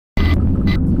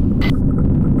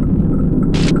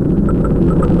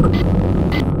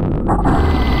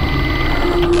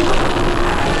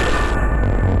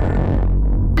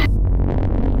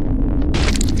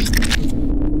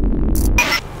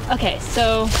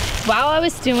while I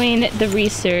was doing the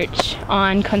research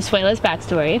on Consuela's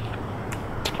backstory,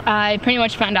 I pretty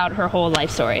much found out her whole life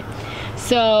story.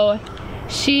 So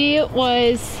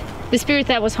the spirit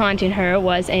that was haunting her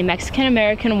was a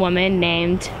Mexican-American woman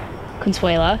named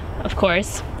Consuela, of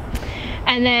course.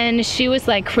 And then she was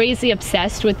like crazy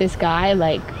obsessed with this guy,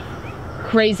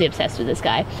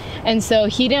 and so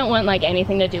he didn't want like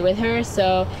anything to do with her.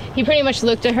 So he pretty much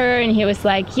looked at her and he was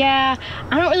like, yeah,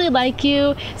 I don't really like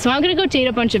you, so I'm gonna go date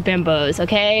a bunch of bimbos,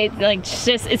 okay? Like,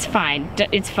 it's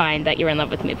fine that you're in love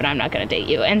with me, but I'm not gonna date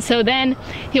you. And so then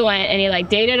he went and he like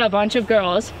dated a bunch of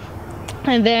girls,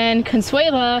 and then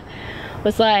Consuela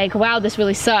was like, wow, this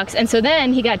really sucks. And so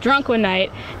then he got drunk one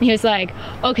night and he was like,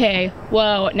 okay,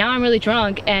 well, now I'm really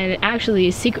drunk and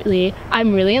actually secretly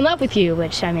I'm really in love with you,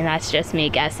 which, I mean, that's just me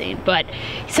guessing. But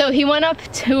so he went up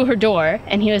to her door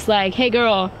and he was like, hey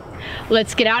girl,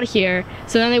 let's get out of here.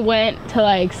 So then they went to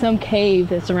like some cave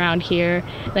that's around here.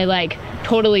 They like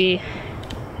totally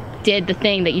did the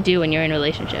thing that you do when you're in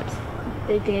relationships.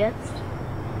 They danced?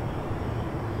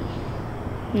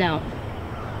 No.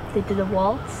 They did a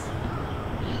waltz?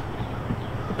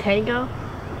 Tango?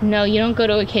 No, you don't go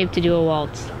to a cave to do a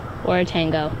waltz or a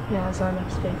tango. Yeah, it's not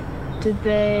next cave. Did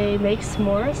they make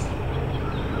s'mores?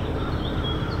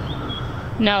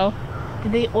 No.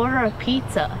 Did they order a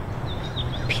pizza?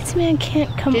 Pizza man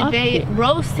can't come up Did they here.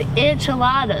 roast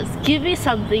enchiladas? Give me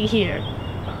something here.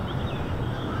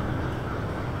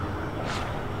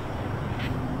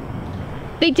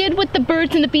 They did what the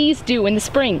birds and the bees do in the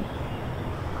spring.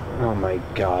 Oh my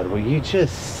God, will you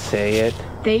just say it?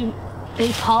 They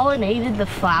pollinated the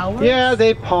flowers? Yeah,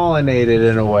 they pollinated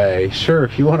in a way. Sure,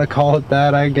 if you want to call it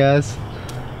that, I guess.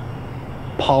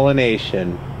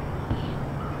 Pollination.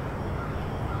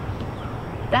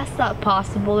 That's not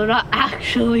possible. They're not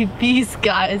actually bees,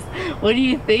 guys. What are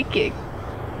you thinking?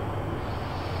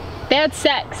 They had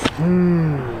sex.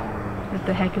 What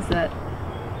the heck is that?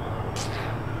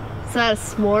 Is that a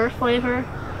s'more flavor?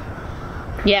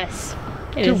 Yes.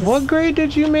 It Dude, is. what grade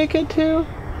did you make it to?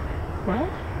 What?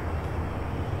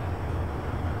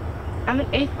 I'm in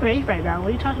 8th grade right now. What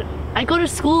are you talking about? I go to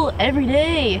school every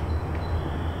day.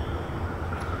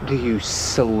 Do you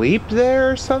sleep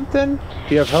there or something?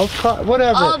 Do you have health class?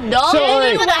 Whatever. No, So, they all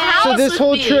live in the house so this with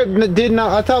whole me. trip did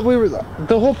not. I thought we were.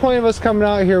 The whole point of us coming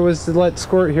out here was to let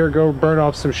Squirt here go burn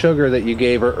off some sugar that you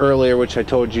gave her earlier, which I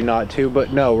told you not to.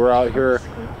 But no, we're out here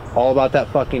all about that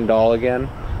fucking doll again.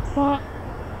 What?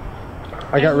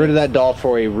 I got rid of that doll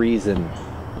for a reason.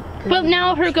 But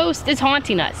now her ghost is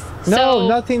haunting us. No, So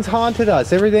nothing's haunted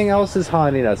us. Everything else is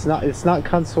haunting us. It's not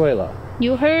Consuela.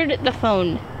 you heard the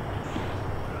phone.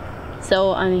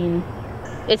 So I mean,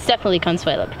 it's definitely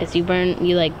Consuela because you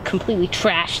like completely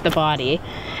trashed the body,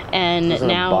 and It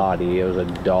wasn't now a body. It was a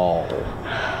doll.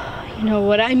 you know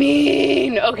what I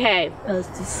mean. Okay. That was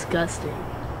disgusting.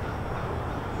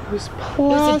 It was It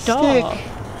plastic. was a doll.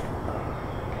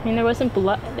 I mean, there wasn't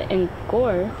blood and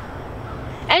gore.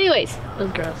 Anyways, It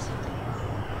was gross.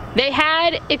 they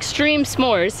had extreme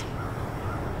s'mores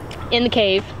in the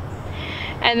cave,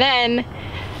 and then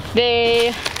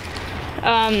they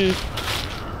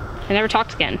never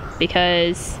talked again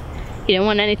because he didn't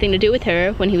want anything to do with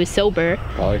her when he was sober.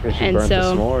 Probably because she And burnt the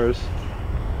so- s'mores.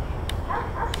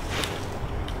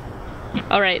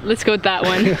 All right, let's go with that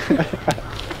one.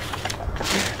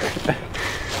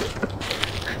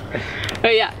 Oh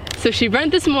yeah, so she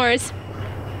burnt the s'mores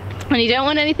and he didn't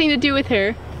want anything to do with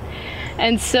her.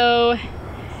 And so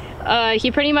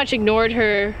he pretty much ignored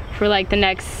her for like the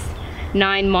next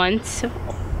 9 months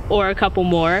or a couple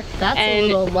more. That's a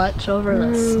little much over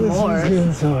the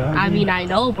s'mores. I mean, I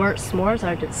know burnt s'mores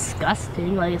are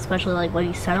disgusting, like especially like when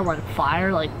you set them on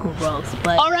fire, like gross.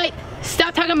 But All right,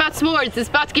 stop talking about s'mores. It's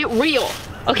about to get real,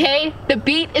 okay? The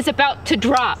beat is about to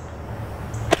drop.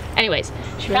 Anyways,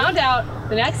 she found out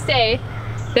the next day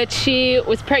that she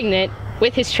was pregnant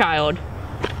with his child,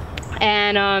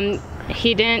 and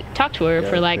he didn't talk to her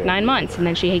for like 9 months, and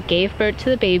then she gave birth to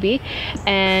the baby,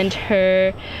 and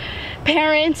her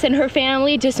parents and her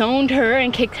family disowned her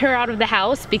and kicked her out of the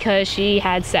house because she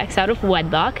had sex out of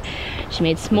wedlock. She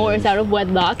made s'mores out of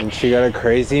wedlock. And she got a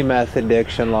crazy meth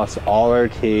addiction, lost all her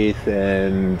teeth,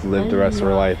 and lived the rest of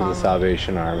her life in the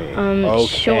Salvation Army. Okay.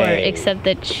 Sure, except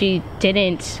that she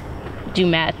didn't do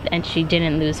meth and she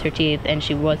didn't lose her teeth and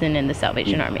she wasn't in the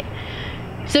Salvation Army.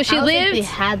 So she I don't think lived they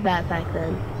had that back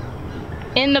then.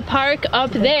 in the park up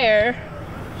there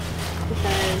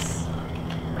because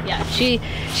yeah, she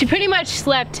pretty much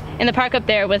slept in the park up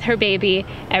there with her baby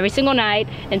every single night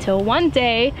until one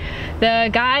day the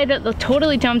guy that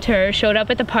totally dumped her showed up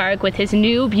at the park with his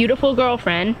new beautiful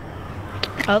girlfriend,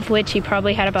 of which he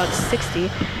probably had about 60,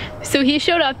 So he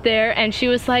showed up there and she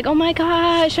was like, oh my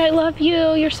gosh, I love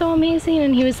you, you're so amazing.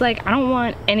 And he was like, I don't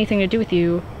want anything to do with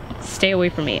you, stay away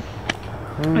from me.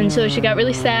 And so she got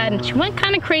really sad and she went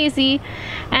kind of crazy,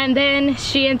 and then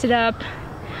she ended up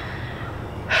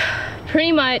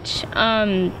pretty much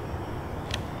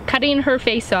cutting her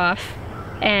face off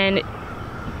and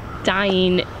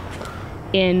dying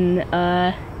in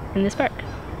this park.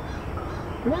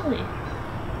 Really?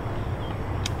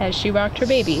 As she rocked her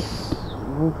baby.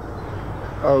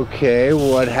 Okay,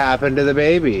 what happened to the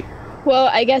baby? Well,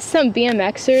 I guess some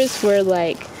BMXers were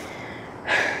like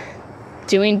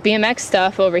doing BMX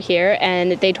stuff over here,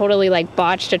 and they totally like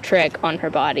botched a trick on her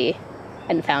body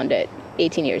and found it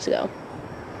 18 years ago.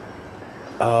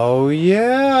 Oh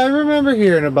yeah, I remember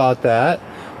hearing about that.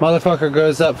 Motherfucker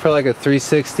goes up for like a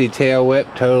 360 tail whip,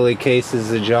 totally cases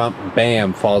the jump,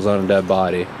 bam, falls on a dead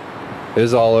body. It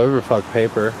was all over fuck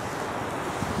paper.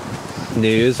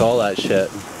 News, all that shit.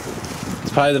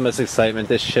 It's probably the most excitement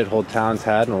this shithole town's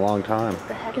had in a long time. What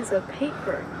the heck is a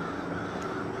paper?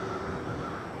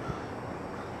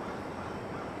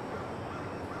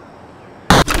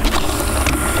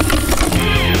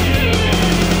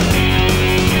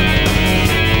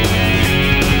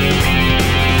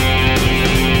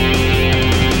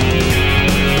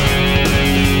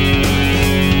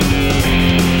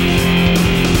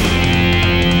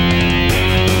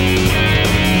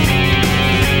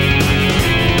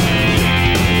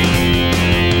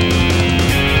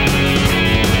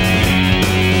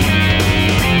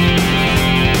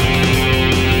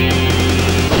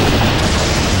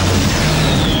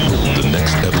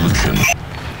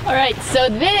 So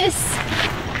this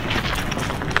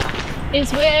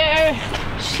is where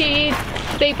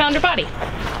they found her body.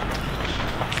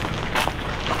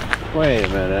 Wait a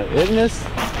minute, isn't this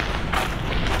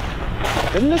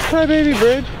Crybaby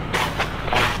Bridge?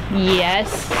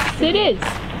 Yes, it is.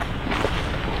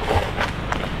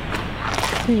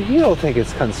 You don't think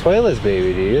it's Consuela's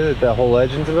baby, do you? That the whole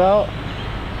legend's about?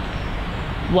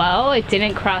 Well, it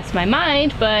didn't cross my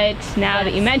mind, but now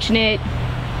that you mention it,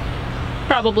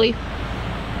 probably.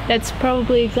 That's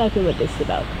probably exactly what this is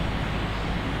about.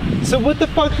 So what the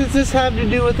fuck does this have to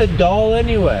do with a doll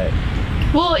anyway?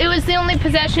 Well, it was the only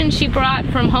possession she brought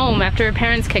from home after her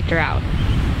parents kicked her out.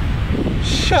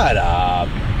 Shut up.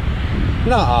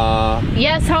 Nuh-uh.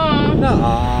 Yes, huh?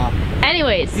 Nuh-uh.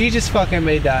 Anyways. You just fucking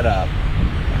made that up.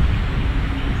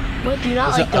 What, do you not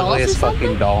It's like the dolls or ugliest something?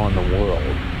 fucking doll in the world.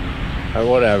 Or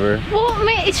whatever.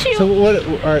 Well, she... So what,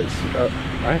 alright,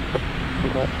 alright.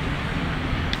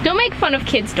 Don't make fun of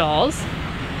kids' dolls.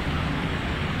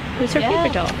 Who's her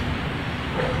favorite doll?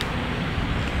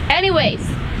 Anyways,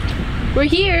 we're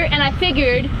here, and I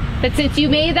figured that since you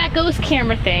made that ghost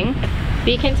camera thing,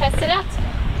 we can test it out.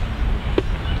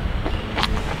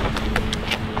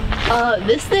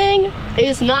 This thing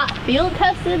is not field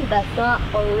tested. That's not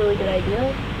a really good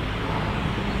idea.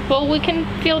 Well, we can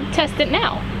field test it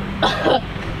now.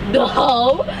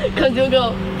 No, because you'll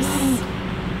go,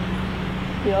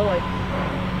 you know, like,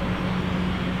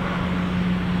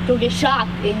 you'll get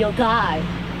shocked and you'll die.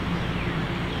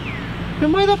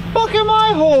 Then why the fuck am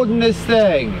I holding this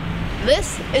thing?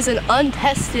 This is an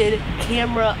untested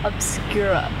camera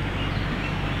obscura.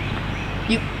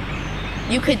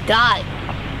 You could die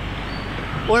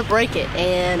or break it,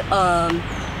 and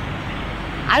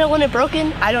I don't want it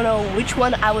broken. I don't know which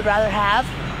one I would rather have.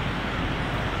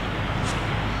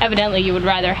 Evidently, you would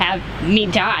rather have me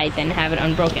die than have it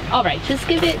unbroken. All right, just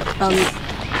give it. Give it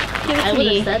I to would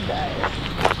me. have said that.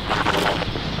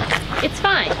 It's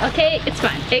fine, okay? It's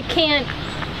fine. It can't.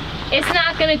 It's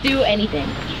not gonna do anything.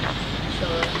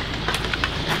 Sure.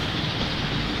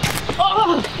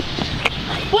 Oh!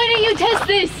 Why didn't you test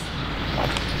this?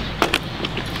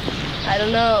 I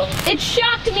don't know. It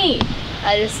shocked me.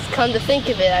 I just come to think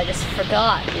of it, I just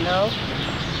forgot, you know?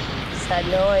 Just had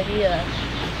no idea.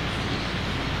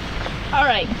 All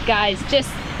right, guys, just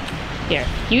here.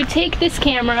 You take this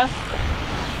camera,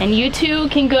 and you two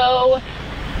can go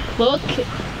look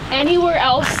anywhere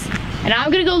else, and I'm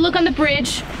gonna go look on the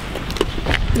bridge,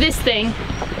 this thing,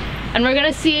 and we're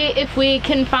gonna see if we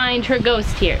can find her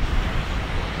ghost here.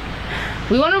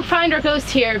 We want to find her ghost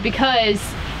here because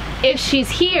if she's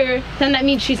here, then that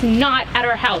means she's not at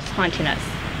our house haunting us.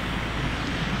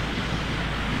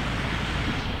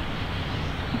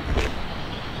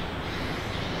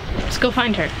 Let's go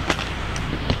find her.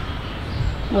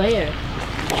 Where?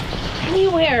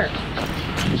 Anywhere.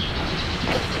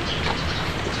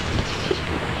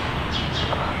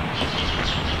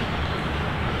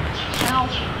 Ow.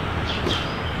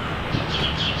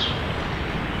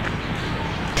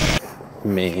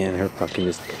 Man, her fucking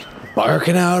just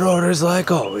barking out orders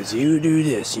like always. You do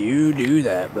this, you do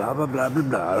that, blah, blah, blah, blah,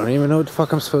 blah. I don't even know what the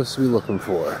fuck I'm supposed to be looking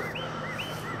for.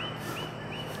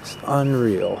 It's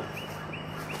unreal.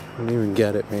 I don't even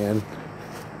get it, man.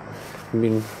 I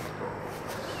mean,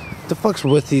 what the fuck's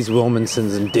with these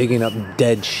Wilmansons and digging up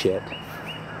dead shit?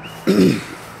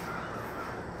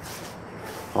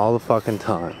 All the fucking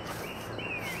time.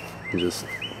 Just...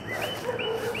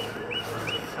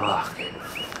 fuck.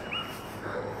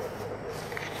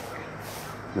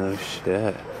 No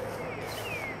shit.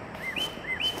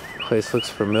 Place looks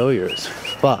familiar as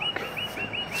fuck.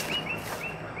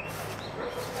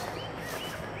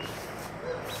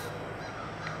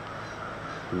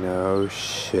 No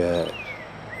shit.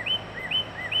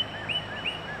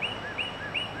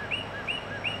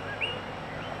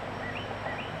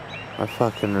 I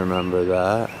fucking remember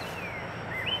that.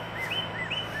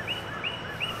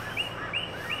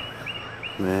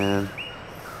 Man.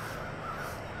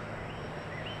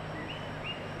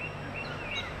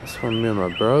 That's where me and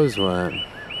my bros went.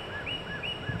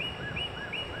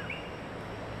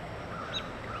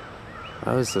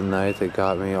 That was the night that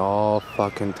got me all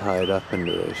fucking tied up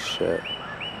into this shit.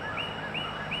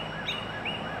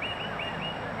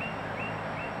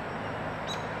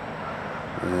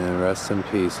 And rest in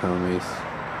peace, homies.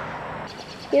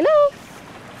 You know,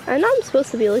 I know I'm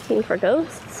supposed to be looking for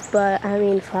ghosts, but I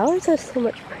mean, flowers are so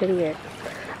much prettier.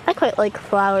 I quite like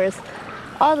flowers,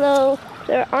 although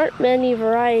there aren't many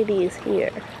varieties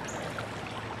here.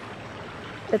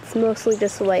 It's mostly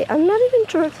just white. I'm not even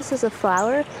sure if this is a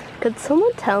flower. Could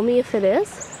someone tell me if it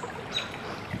is?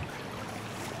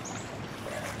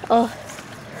 Oh,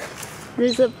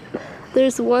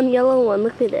 there's one yellow one.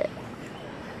 Look at it.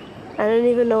 I don't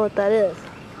even know what that is.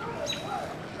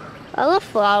 I love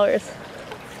flowers.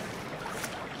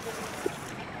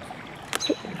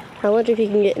 I wonder if you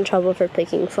can get in trouble for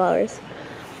picking flowers.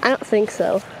 I don't think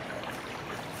so.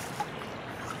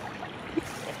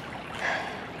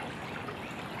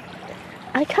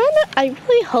 I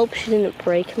really hope she didn't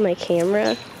break my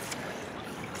camera.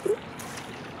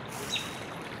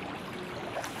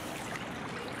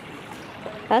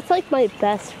 That's like my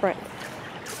best friend.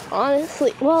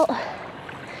 Honestly, well,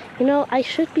 you know, I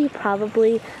should be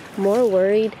probably more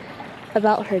worried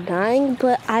about her dying,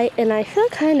 but I feel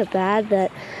kind of bad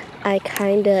that I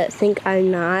kind of think I'm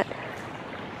not.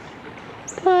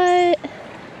 But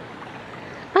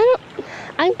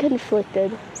I'm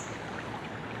conflicted.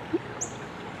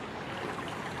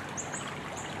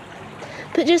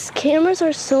 But just cameras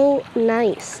are so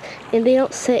nice, and they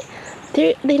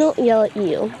don't yell at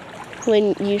you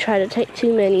when you try to take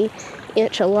too many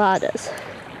enchiladas.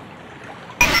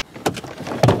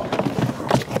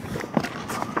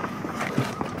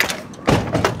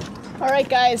 All right,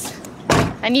 guys,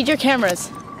 I need your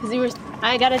cameras because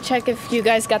I gotta check if you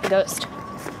guys got the ghost.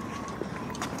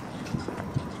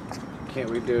 Can't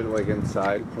we do it like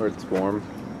inside where it's warm?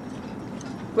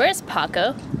 Where's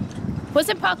Paco?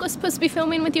 Wasn't Paco supposed to be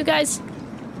filming with you guys?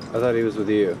 I thought he was with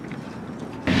you.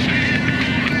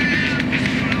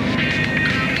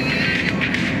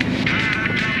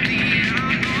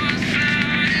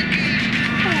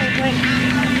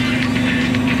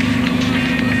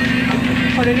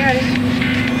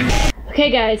 Okay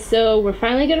guys, so we're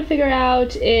finally gonna figure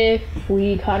out if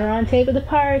we caught her on tape at the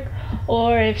park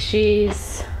or if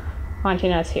she's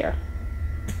haunting us here.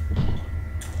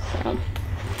 So.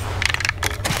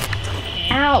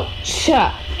 Ouch!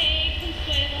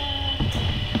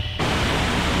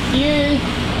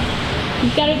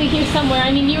 You've gotta be here somewhere.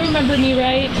 I mean, you remember me,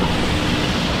 right?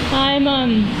 I'm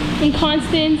in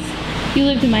Constance. You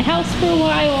lived in my house for a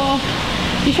while.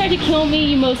 You tried to kill me.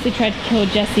 You mostly tried to kill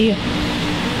Jesse.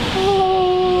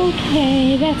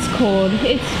 Okay, that's cold.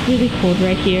 It's really cold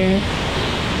right here.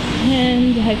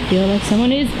 And I feel like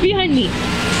someone is behind me.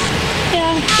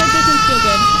 Yeah, that doesn't feel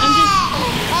good. I'm gonna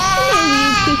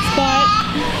leave this spot.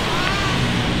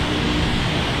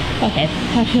 Okay,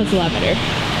 that feels a lot better.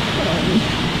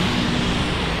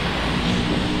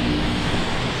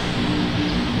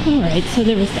 Alright, so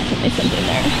there was definitely something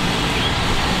there.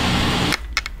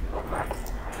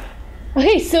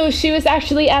 Okay, so she was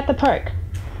actually at the park,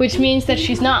 which means that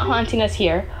she's not haunting us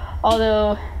here,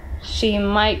 although she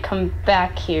might come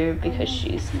back here because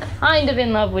she's kind of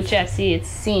in love with Jesse, it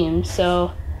seems,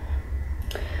 so.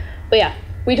 But yeah,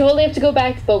 we totally have to go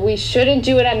back, but we shouldn't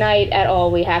do it at night at all.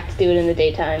 We have to do it in the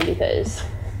daytime because,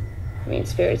 I mean,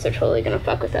 spirits are totally gonna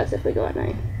fuck with us if we go at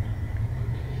night.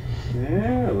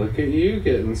 Yeah, look at you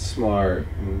getting smart.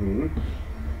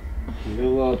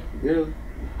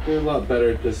 You're a lot better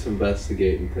at this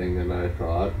investigating thing than I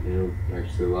thought. You're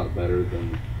actually a lot better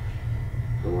than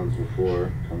the ones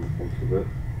before, come to think of it.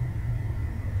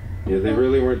 Yeah, they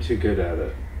really weren't too good at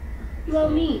it. Well,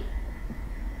 me.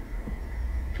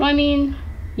 Well, I mean,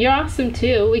 you're awesome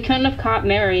too. We couldn't have caught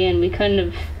Mary, and we couldn't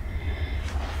have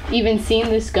even seen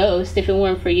this ghost if it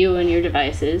weren't for you and your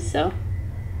devices, so.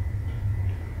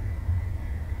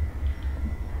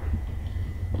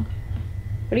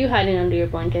 What are you hiding under your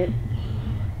blanket?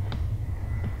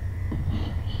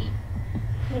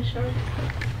 My shark.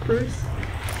 Bruce.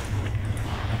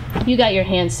 You got your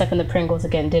hand stuck in the Pringles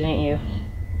again, didn't you?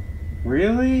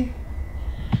 Really?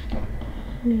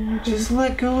 Yeah, Just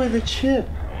let go of the chip.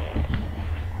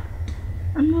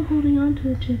 I'm not holding on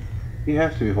to the chip. You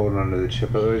have to be holding onto the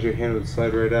chip, otherwise your hand would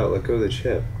slide right out. Let go of the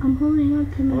chip. I'm holding on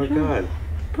to Oh my my shark. god.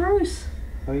 Bruce.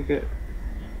 How you get...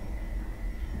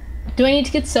 Do I need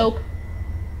to get soap?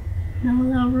 No,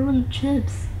 that'll ruin the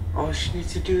chips. All she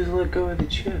needs to do is let go of the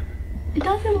chip. It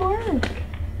doesn't work.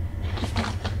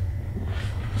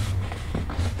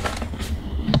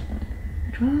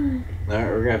 I tried. Alright,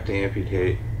 we're gonna have to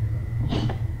amputate.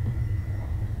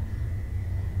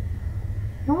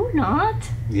 No, we're not.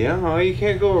 Yeah, no, you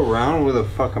can't go around with a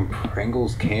fucking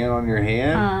Pringles can on your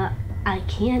hand. I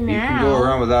can now. You can go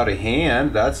around without a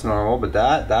hand, that's normal, but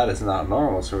that is not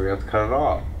normal, so we have to cut it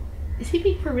off. Is he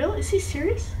being for real? Is he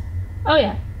serious? Oh,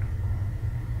 yeah.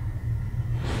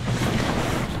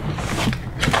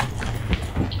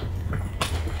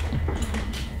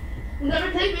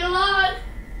 Never take me alive.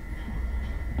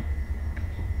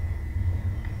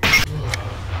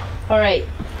 Alright,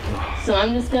 so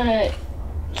I'm just gonna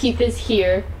keep this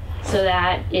here so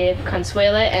that if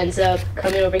Consuela ends up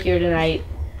coming over here tonight,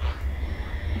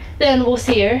 then we'll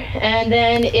see her. And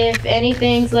then if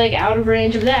anything's like out of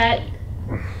range of that,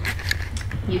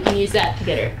 you can use that to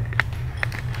get her.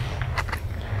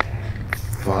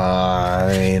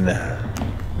 Fine.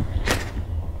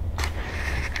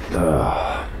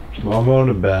 Ugh. Well, I'm going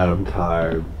to bed. I'm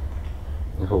tired.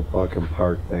 The whole fucking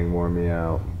park thing wore me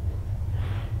out.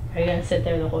 Are you gonna sit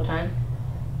there the whole time?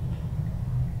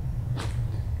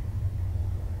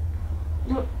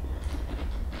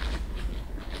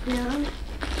 Yeah.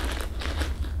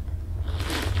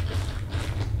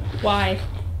 Why?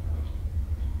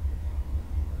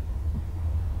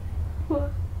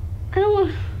 What? I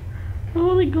don't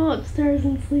want to go upstairs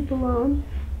and sleep alone.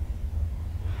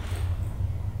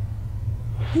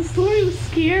 The story was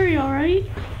scary, alright?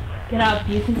 Get up,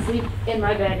 you can sleep in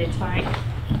my bed, it's fine.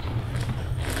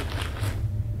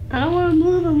 I don't want to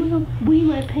move, I'm gonna wee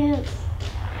my pants.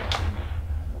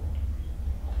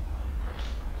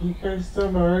 You guys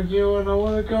don't argue and I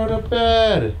want to go to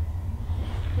bed.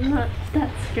 I'm not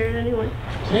that scared anyway.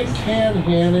 Take hand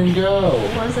and go.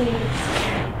 It wasn't even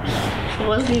scary. It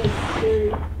wasn't even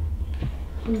scary.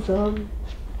 It was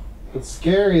What's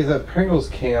scary is that Pringles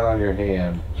can on your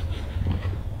hand.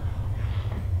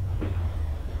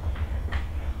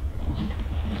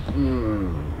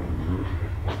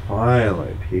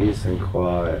 Finally, peace and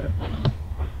quiet.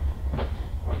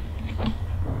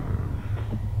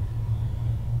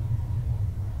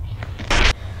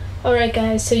 Alright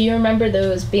guys, so you remember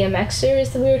those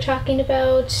BMXers that we were talking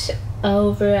about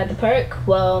over at the park?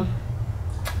 Well,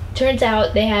 turns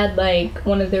out they had like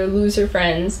one of their loser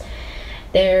friends.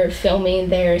 They're filming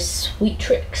their sweet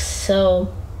tricks,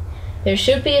 so there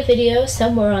should be a video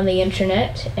somewhere on the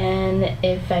internet, and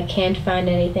if I can't find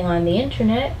anything on the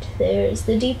internet, there's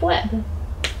the deep web.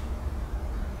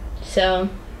 So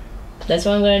that's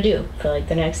what I'm gonna do for like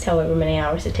the next however many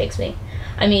hours it takes me.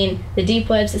 I mean, the deep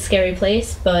web's a scary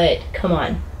place, but come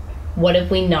on, what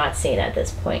have we not seen at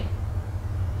this point?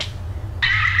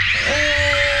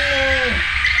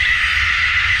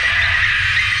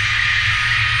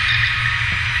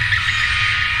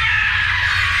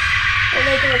 Oh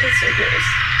my god, that's so gross.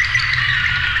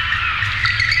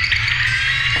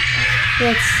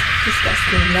 That's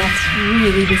disgusting. That's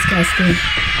really disgusting.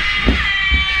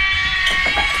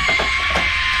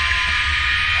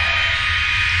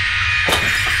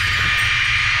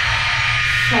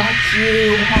 Fuck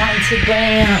you, haunted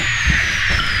lamp.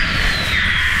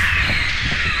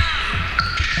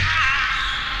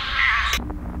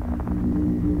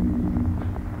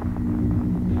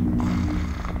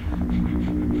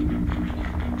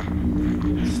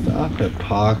 Stop it,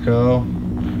 Paco.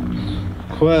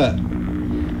 Quit.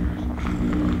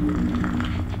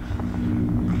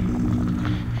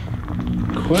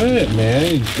 Quit it,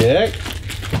 man, you dick.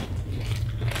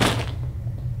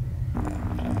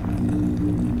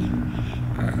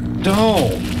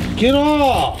 Don't. Get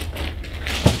off.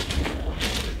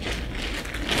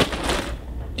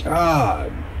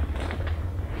 God.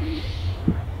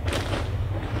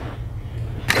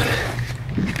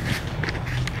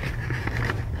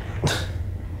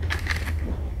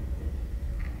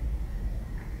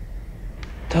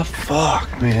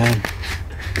 Fuck, man.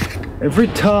 Every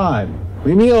time.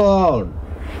 Leave me alone.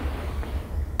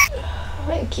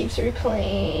 It keeps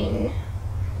replaying.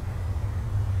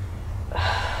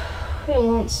 It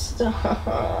won't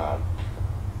stop.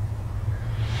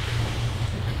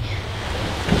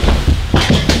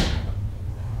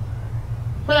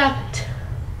 What happened?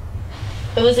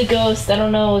 It was a ghost. I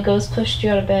don't know. A ghost pushed you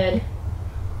out of bed.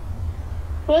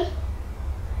 What?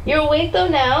 You're awake though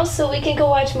now, so we can go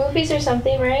watch movies or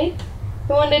something, right?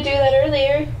 We wanted to do that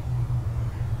earlier.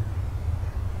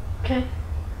 Okay.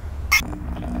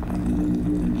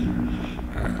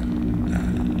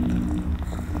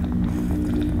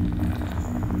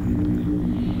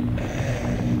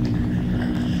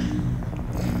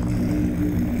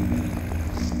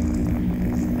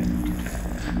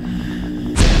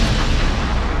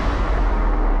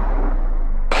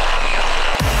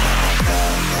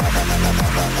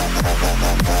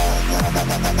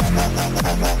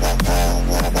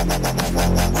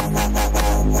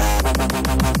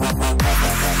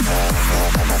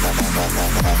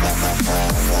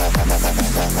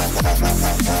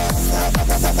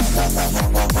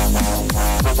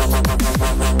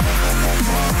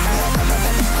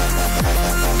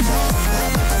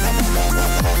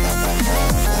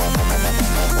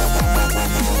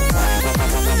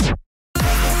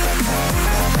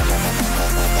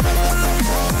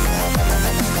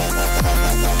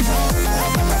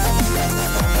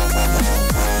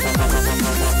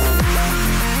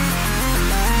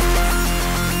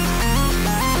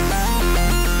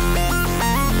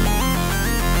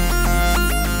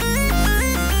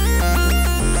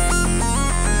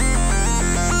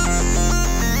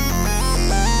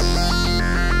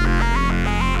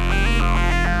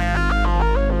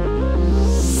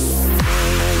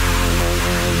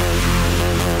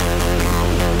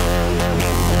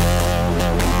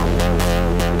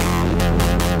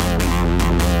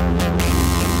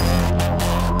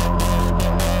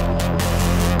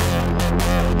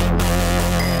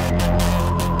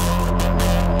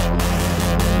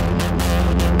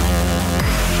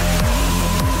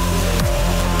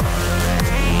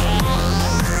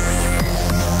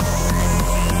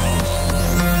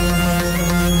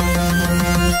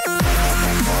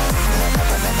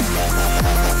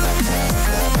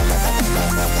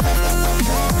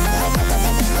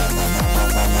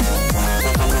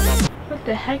 What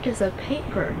the heck is a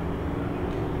paper?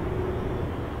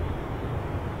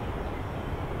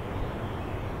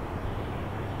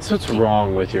 So what's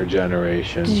wrong with your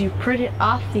generation? Did you print it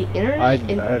off the internet?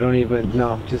 I don't even,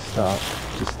 no, just stop.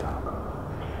 Just stop.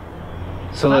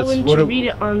 So Why let's, wouldn't you read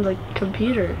it on the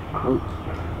computer?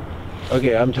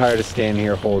 Okay, I'm tired of standing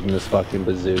here holding this fucking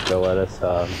bazooka. Let us,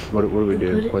 what do we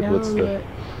do? Put it down What's on the... the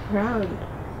ground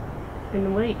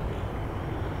and wait.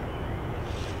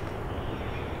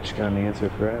 Just got an answer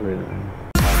for everything.